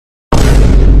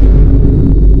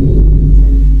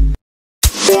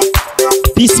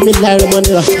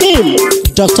Bismillahirrahmanirrahim.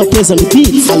 Dr. Praise on the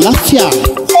beat. Àlàáfíà.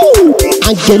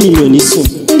 Áńgẹ́lì mi ò ní sùn.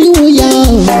 Oríwo ya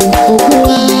ogun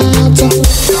wa tán.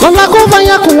 Lọ́la kó bá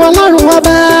yà kún Ọlọ́run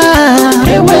ọba.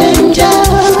 Ewé ń jẹ́.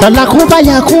 Lọ́la kó bá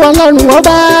yà kún Ọlọ́run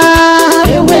ọba.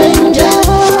 Ewé ń jẹ́.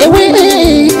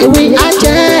 Ewé á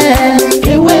jẹ́.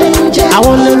 Ewé ń jẹ́.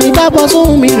 Àwọn olórin bá bọ́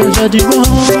sóhun mi lọ́jọ́ dìbò.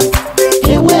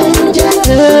 Ewé ń jẹ́.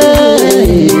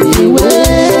 Ewé.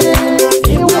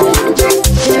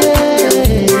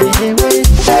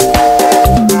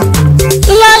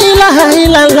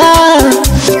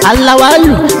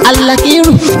 Alawalu,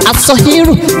 alakiru,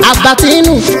 asohiru,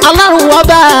 abatinu, Ọlọ́run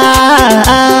ọba.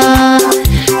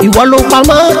 Ìwọ ló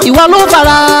pamọ́, ìwọ ló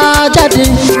fara jáde.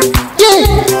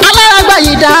 Alárágbá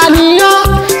yìí dániyàn,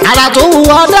 ara tó wù ọ́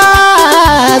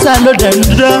dáadáa ló dẹ̀ ń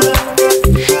dán.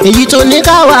 Èyí tó ní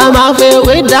káwa máa fẹ́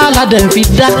wé dá ládẹ̀ fi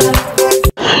dá.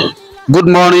 Good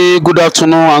morning, good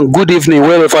afternoon, and good evening,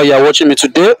 wherever you are watching me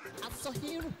today.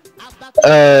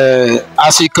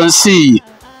 As you can see,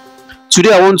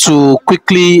 today I want to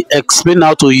quickly explain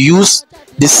how to use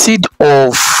the seed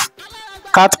of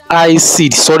cat eye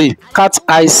seed,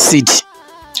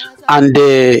 and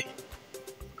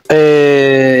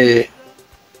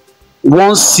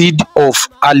one seed of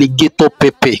alligator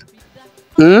pepper.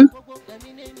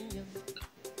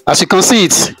 As you can see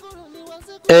it,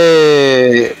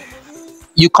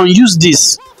 you can use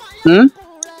this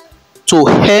to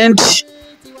end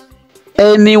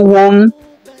anyone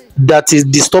that is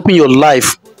disturbing your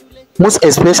life, most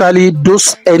especially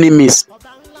those enemies.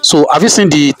 So have you seen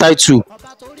the title?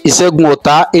 Ìṣẹ́gun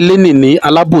ọ̀tá elénìní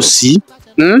alábòsí.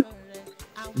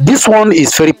 This one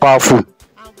is very powerful.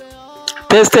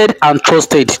 Tested and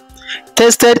trusted.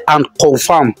 Tested and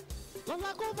confirmed.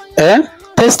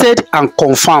 Tested and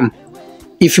confirmed.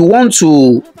 If you want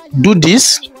to do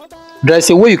this, there is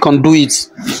a way you can do it.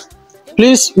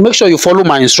 Please make sure you follow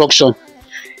my instruction.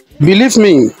 Believe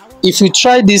me, if you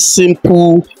try this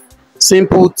simple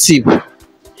tip,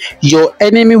 your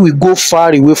enemy will go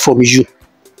far away from you.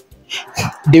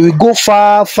 They will go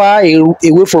far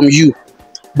away from you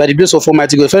by the grace of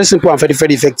Almighty God. Very simple and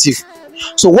very effective.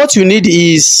 So what you need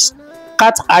is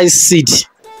cat eye seed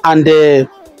and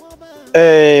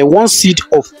one seed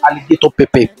of alligator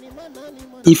pepper.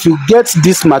 If you get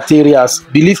these materials,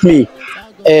 believe me,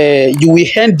 you will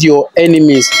end your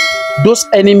enemies. Those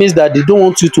enemies that they don't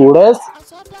want you to rest,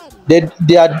 they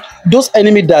are those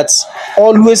enemies that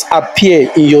always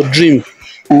appear in your dream,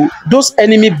 those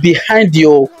enemies behind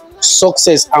your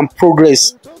success and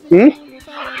progress.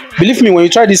 Believe me, when you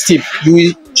try this tip, you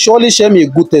will surely share me a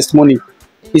good testimony.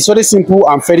 It's very simple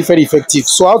and very effective.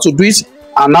 So how to do it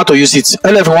and how to use it.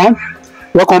 Hello everyone,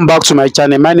 welcome back to my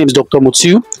channel. My name is Dr.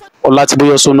 Mutiu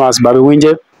Olatiboye, also known as Babi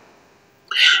Winje.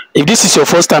 If this is your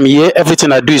first time here,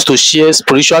 everything I do is to share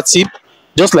spiritual tip,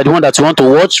 just like the one that you want to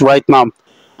watch right now.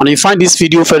 And if you find this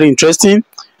video very interesting,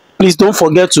 please don't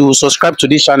forget to subscribe to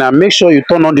this channel and make sure you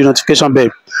turn on the notification bell.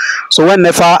 So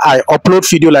whenever I upload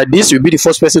video like this, you'll be the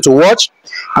first person to watch.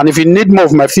 And if you need more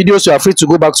of my videos, you are free to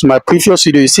go back to my previous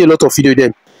video. You see a lot of video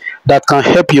there that can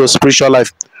help your spiritual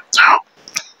life.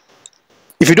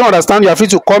 If you don't understand, you are free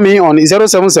to call me on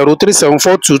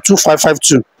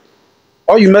 07037422552.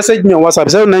 Or you message me on WhatsApp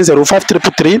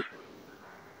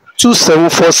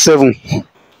 09053332747.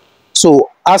 So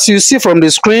as you see from the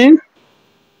screen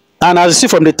and as you see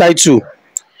from the title,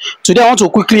 today I want to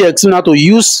quickly explain how to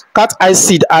use cat eye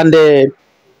seed and a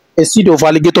seed of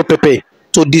alligator pepper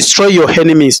to destroy your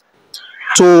enemies,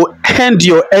 to end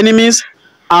your enemies,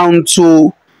 and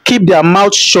to keep their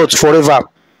mouth shut forever.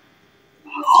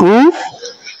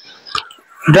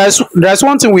 There's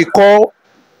one thing we call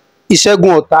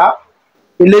Ìṣẹ́gun ọ̀tá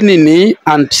elénìní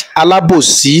and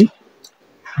alábòsí.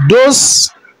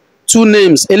 Those two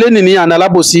names, elénìní and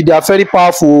alábòsí, they are very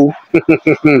powerful.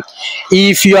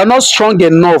 If you are not strong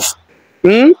enough,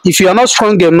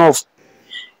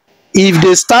 if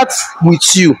they start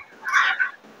with you,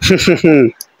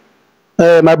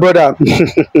 my brother,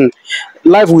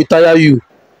 life will tire you.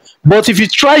 But if you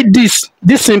try this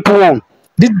simple one,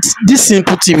 this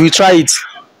simple tip, you try it,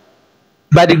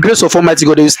 by the grace of Almighty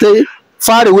God, they will stay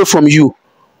far away from you.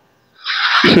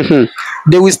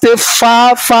 They will stay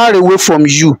far away from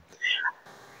you.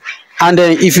 And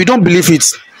if you don't believe it,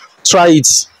 try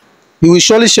it. You will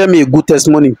surely share me a good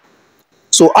testimony.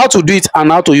 So how to do it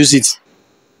and how to use it.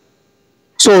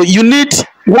 So you need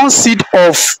one seed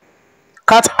of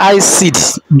cat eye seed,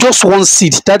 just one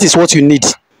seed. That is what you need.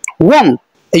 One,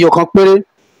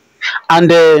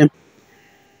 and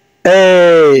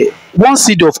one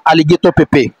seed of alligator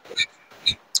pepper.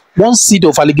 One seed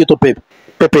of alligator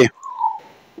pepper.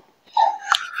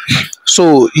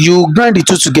 So you grind the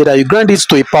two together. You grind it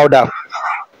to a powder.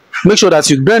 Make sure that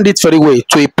you grind it very well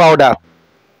to a powder.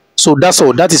 So that's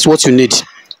all. That is what you need.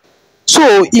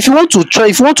 So if you want to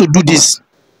do this,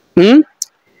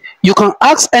 you can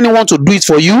ask anyone to do it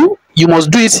for you. You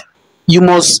must do it. You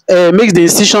must make the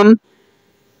incision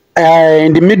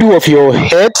in the middle of your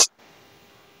head.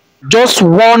 Just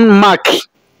one mark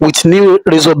with nail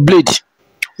razor blade.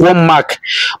 One mark.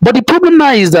 But the problem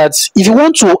now is that if you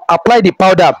want to apply the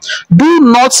powder, do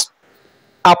not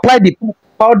apply the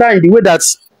powder in the way that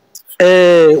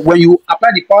when you apply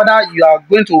the powder, you are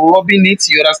going to rubbing it.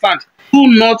 You understand? Do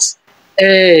not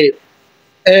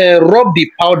rub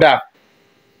the powder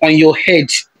on your head.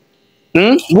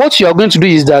 What you are going to do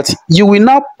is that you will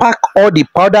now pack all the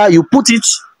powder. You put it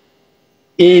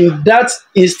in that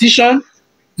incision.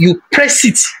 You press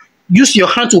it. Use your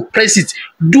hand to press it.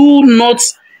 Do not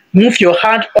move your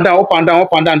hand up and down,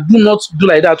 up and down. Do not do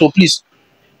like that, oh please.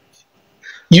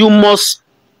 You must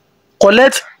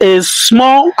collect a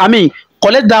small,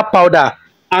 collect that powder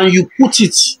and you put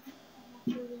it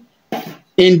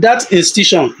in that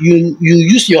incision. You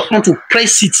use your hand to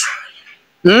press it.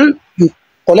 You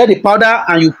collect the powder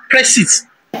and you press it.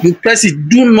 You press it.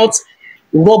 Do not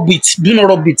rub it. Do not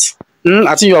rub it.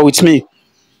 I think you are with me.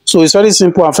 So it's very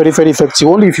simple and very, very effective.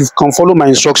 Only if you can follow my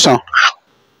instruction.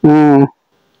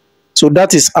 So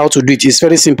that is how to do it. It's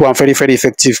very simple and very, very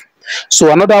effective.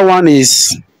 So another one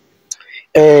is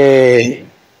 9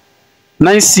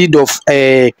 seed of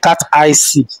cat eye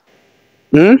seed.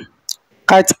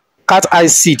 Cat eye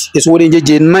seed is what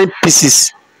 9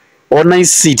 pieces or 9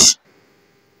 seed.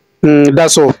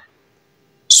 That's all.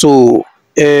 So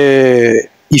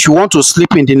if you want to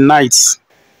sleep in the night,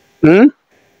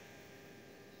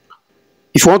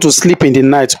 if you want to sleep in the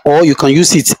night, or you can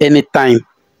use it anytime.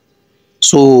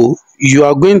 So you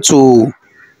are going to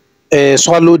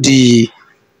swallow the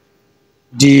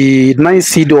 9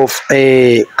 seed of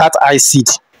cat eye seed.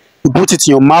 You put it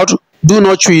in your mouth. Do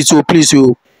not chew it, so please.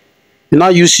 You now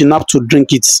use enough to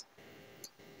drink it.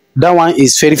 That one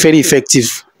is very, very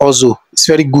effective. Also, it's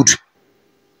very good.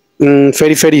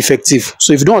 Very, very effective.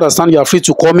 So if you don't understand, you are free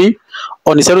to call me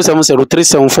on the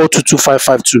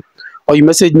 07037422552. Or you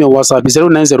message me on WhatsApp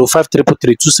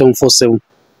 0905332747.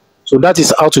 So that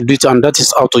is how to do it and that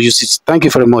is how to use it. Thank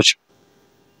you very much.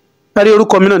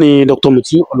 Orúkọ mi náà ni Dr.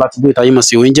 Mutiu Ọlátìgbóyè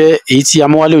Táyémọ̀sí. Òun jẹ́ èyí tí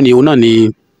amúwálé òní òun náà ni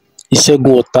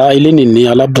ìṣẹ́gun ọ̀tá elénìní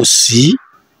alábòsí.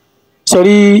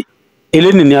 Sẹ́rí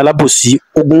elénìní alábòsí,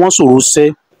 ogun wọn ṣòro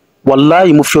ṣẹ́.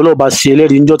 Wàláhì mo fi Ọlọ́ọ̀bá ṣe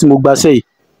ẹlẹ́rìí níjọ́ tí mo gbaṣẹ́ yìí.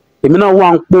 Èmi náà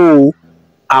wà ń pò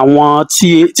àwọn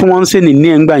tí wọ́n ń ṣe ní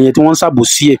ẹ̀ngbà yẹn tí wọ́n ń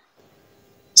ṣàbòsí ẹ̀.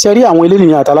 Sẹ́rí àwọn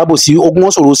elénìní àtàlábòsí, ogun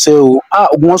wọn ṣòro ṣẹ́ o.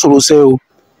 Ogun wọn ṣòro ṣẹ́ o.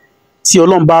 Tí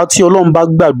Ọlọ́run bá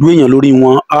gbàdúrà èèyàn lórí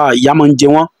wọn, ìyà máa ń jẹ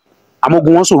wọ́n. Àmọ́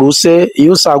ogun wọn ṣòro ṣẹ́, èyí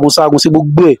ó ṣaagun sí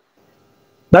gbogbo ẹ̀.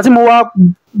 Ìgbà tí mo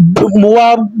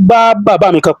wá bá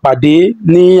bàbá mi kan pàdé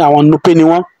ní àwọn Nupe ni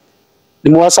wọ́n, ni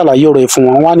mo wá ṣàlàyé ọ̀rọ̀ ẹ̀ fún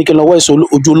wọn. Wọ́n á ní kí n lọ wá èso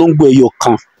ojú olóńgbò ẹyọ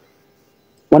kan.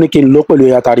 Wọ́n ní kí n lọ pẹ̀lú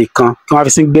àtàrí kan, kí wọ́n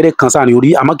fi sí gbẹ́rẹ́ kan sáàrin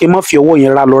orí, àmọ́ kí n má fi ọwọ́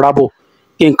yẹn rá lọ rábọ̀.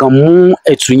 Kí n kàn mú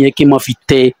ẹ̀tù yẹn kí n má fi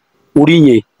tẹ orí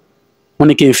yẹn. Wọ́n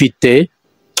ní kí n fi tẹ̀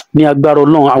ní agbára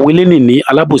Ọlọ́run. Àwọn elénìní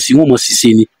alábòsí wọn mọ̀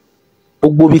ṣiṣẹ́ ni.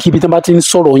 Gbogbo ibikíbi tí wọ́n bá ti ń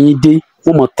sọ̀rọ̀ yín dé,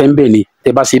 wọ́n mọ̀ tẹ́ńbẹ̀ ni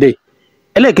tẹ́ bá ṣe bẹ́ẹ̀.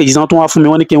 Ẹlẹ́ẹ̀kejì tán tó wá fún mi,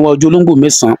 wọ́n ní kí n wá ojú olóńgbò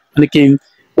 9.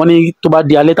 Wọ́n ní tó bá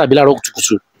di alẹ́ tàbí láàárọ̀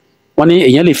kùtùkùtù, wọ́n ní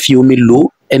èèyàn lè fi omi lò.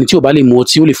 Ẹni tí ò bá lè mu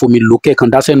ọtí ó lè fomi lò. Kẹ́ẹ̀kan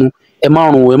dá sẹ́nu. Ẹ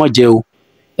má rùn, ẹ má jẹ o.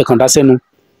 Ẹ̀kan dá sẹ́nu.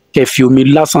 Kẹ́ fi omi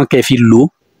lásán kẹ́ fi lò.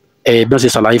 Bí wọ́n ṣe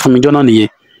ṣàlàyé fún mi jọ́ náà nìyẹn.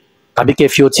 Tàbí kẹ́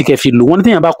fi ọtí kẹ́ fi lò. Wọ́n ní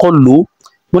téèyàn bá kọ́ lò,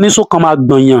 wọ́n ní sókàn máa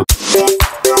gbọ̀nyàn.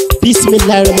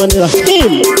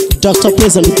 Bismillahirrahmanirrahim. Dr.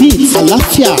 Praise and Beat.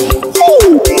 Àlàáfíà.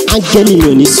 Áńgẹ́lì mi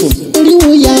ò ní sùn.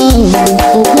 Oríwo ya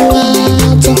ogun wa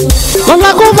tán. Lọ́la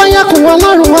kó bá yà kún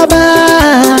Ọlọ́run ọba.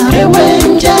 Ewé ń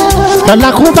jẹ́. Lọ́la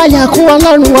kó bá yà kún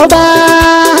Ọlọ́run ọba.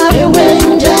 Ewé ń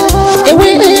jẹ́. Ewé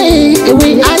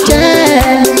ajẹ́.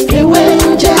 Ewé ń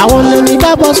jẹ́. Àwọn olórí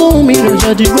bá bọ́ sóhun mi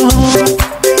lòjọ́ dìgbọ́.